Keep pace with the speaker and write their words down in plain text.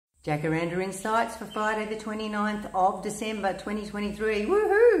Jacaranda Insights for Friday the 29th of December 2023.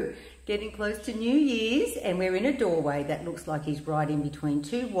 Woohoo! Getting close to New Year's, and we're in a doorway that looks like he's right in between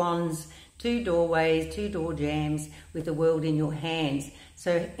two wands, two doorways, two door jambs with the world in your hands.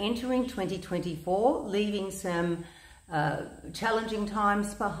 So entering 2024, leaving some challenging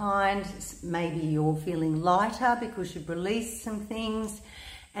times behind. Maybe you're feeling lighter because you've released some things.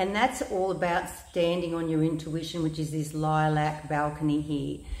 And that's all about standing on your intuition, which is this lilac balcony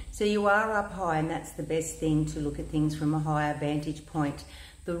here. So you are up high, and that's the best thing, to look at things from a higher vantage point.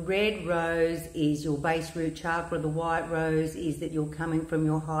 The red rose is your base root chakra. The white rose is that you're coming from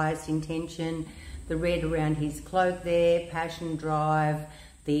your highest intention. The red around his cloak there, passion, drive.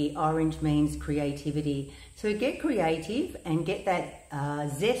 The orange means creativity. So get creative and get that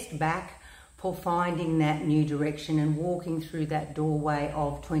zest back for finding that new direction and walking through that doorway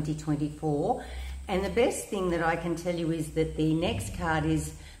of 2024. And the best thing that I can tell you is that the next card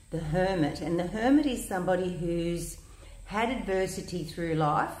is the Hermit. And the Hermit is somebody who's had adversity through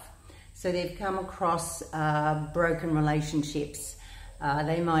life. So they've come across broken relationships.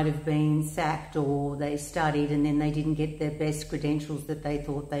 They might have been sacked, or they studied and then they didn't get their best credentials that they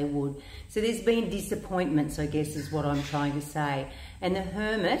thought they would. So there's been disappointments, I guess, is what I'm trying to say. And the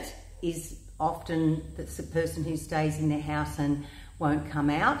Hermit is often the person who stays in their house and won't come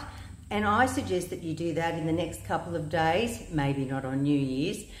out. And I suggest that you do that in the next couple of days, maybe not on New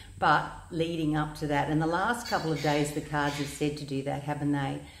Year's, but leading up to that. And the last couple of days, the cards have said to do that, haven't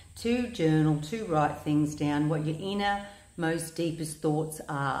they? To journal, to write things down, what your inner, most deepest thoughts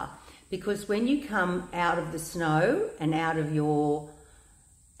are. Because when you come out of the snow and out of your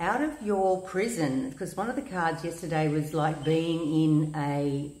prison, because one of the cards yesterday was like being in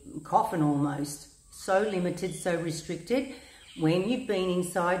a coffin almost, so limited, so restricted. When you've been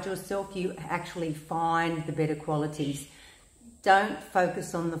inside yourself, you actually find the better qualities. Don't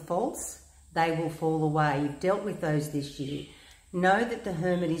focus on the faults, they will fall away. You've dealt with those this year. Know that the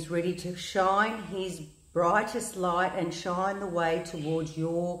Hermit is ready to shine his brightest light and shine the way towards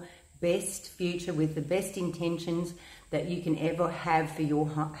your best future with the best intentions that you can ever have for your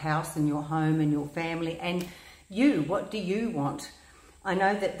house and your home and your family. And you, what do you want? I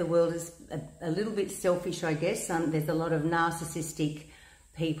know that the world is a little bit selfish, I guess. There's a lot of narcissistic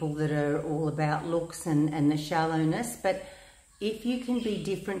people that are all about looks and the shallowness. But if you can be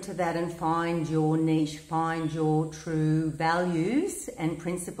different to that and find your niche, find your true values and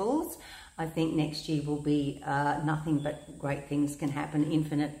principles, I think next year will be nothing but great things can happen,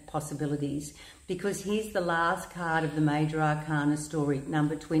 infinite possibilities. Because here's the last card of the Major Arcana story,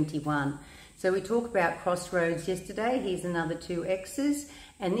 number 21. So we talked about crossroads yesterday. Here's another 2 X's.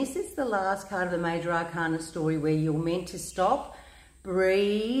 And this is the last card of the Major Arcana story, where you're meant to stop,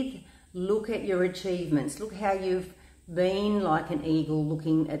 breathe, look at your achievements. Look how you've been like an eagle,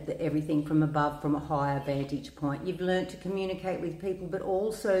 looking at everything from above, from a higher vantage point. You've learned to communicate with people, but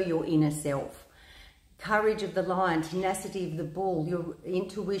also your inner self. Courage of the lion, tenacity of the bull. Your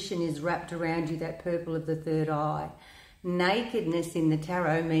intuition is wrapped around you, that purple of the third eye. Nakedness in the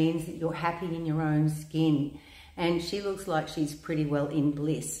tarot means that you're happy in your own skin. And she looks like she's pretty well in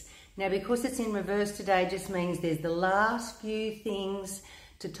bliss. Now, because it's in reverse today, just means there's the last few things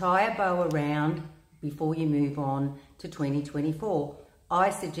to tie a bow around before you move on to 2024. I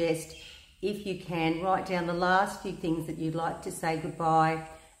suggest, if you can, write down the last few things that you'd like to say goodbye.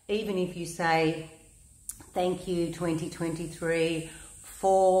 Even if you say, thank you 2023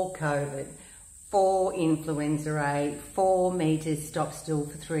 for COVID, for influenza A, for me to stop still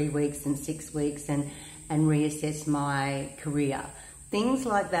for 3 weeks and 6 weeks and reassess my career. Things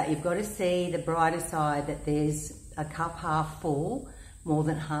like that. You've got to see the brighter side, that there's a cup half full, more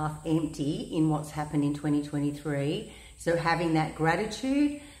than half empty in what's happened in 2023. So having that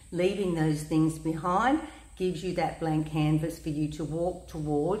gratitude, leaving those things behind, gives you that blank canvas for you to walk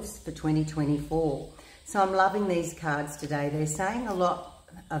towards for 2024. So I'm loving these cards today. They're saying a lot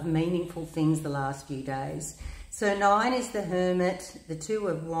of meaningful things the last few days. So 9 is the Hermit, the 2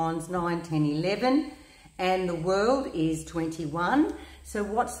 of Wands, 9, 10, 11, and the World is 21. So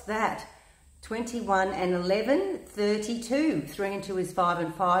what's that? 21 and 11, 32. 3 and 2 is 5,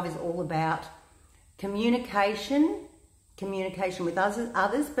 and 5 is all about communication with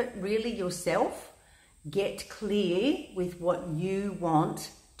others, but really yourself. Get clear with what you want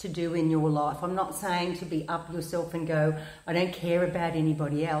to do in your life. I'm not saying to be up yourself and go, I don't care about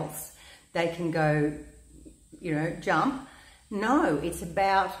anybody else. They can go, you know, jump. No, it's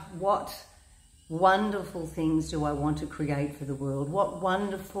about what wonderful things do I want to create for the world? What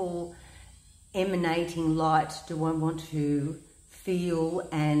wonderful emanating light do I want to feel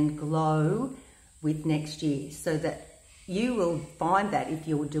and glow with next year, so that You will find that if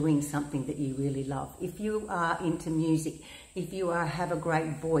you're doing something that you really love. If you are into music, if you have a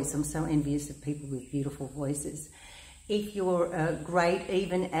great voice, I'm so envious of people with beautiful voices. If you're great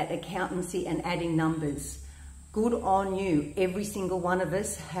even at accountancy and adding numbers, good on you. Every single one of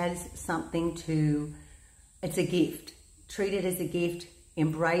us has something it's a gift. Treat it as a gift,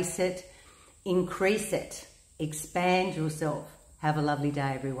 embrace it, increase it, expand yourself. Have a lovely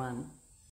day, everyone.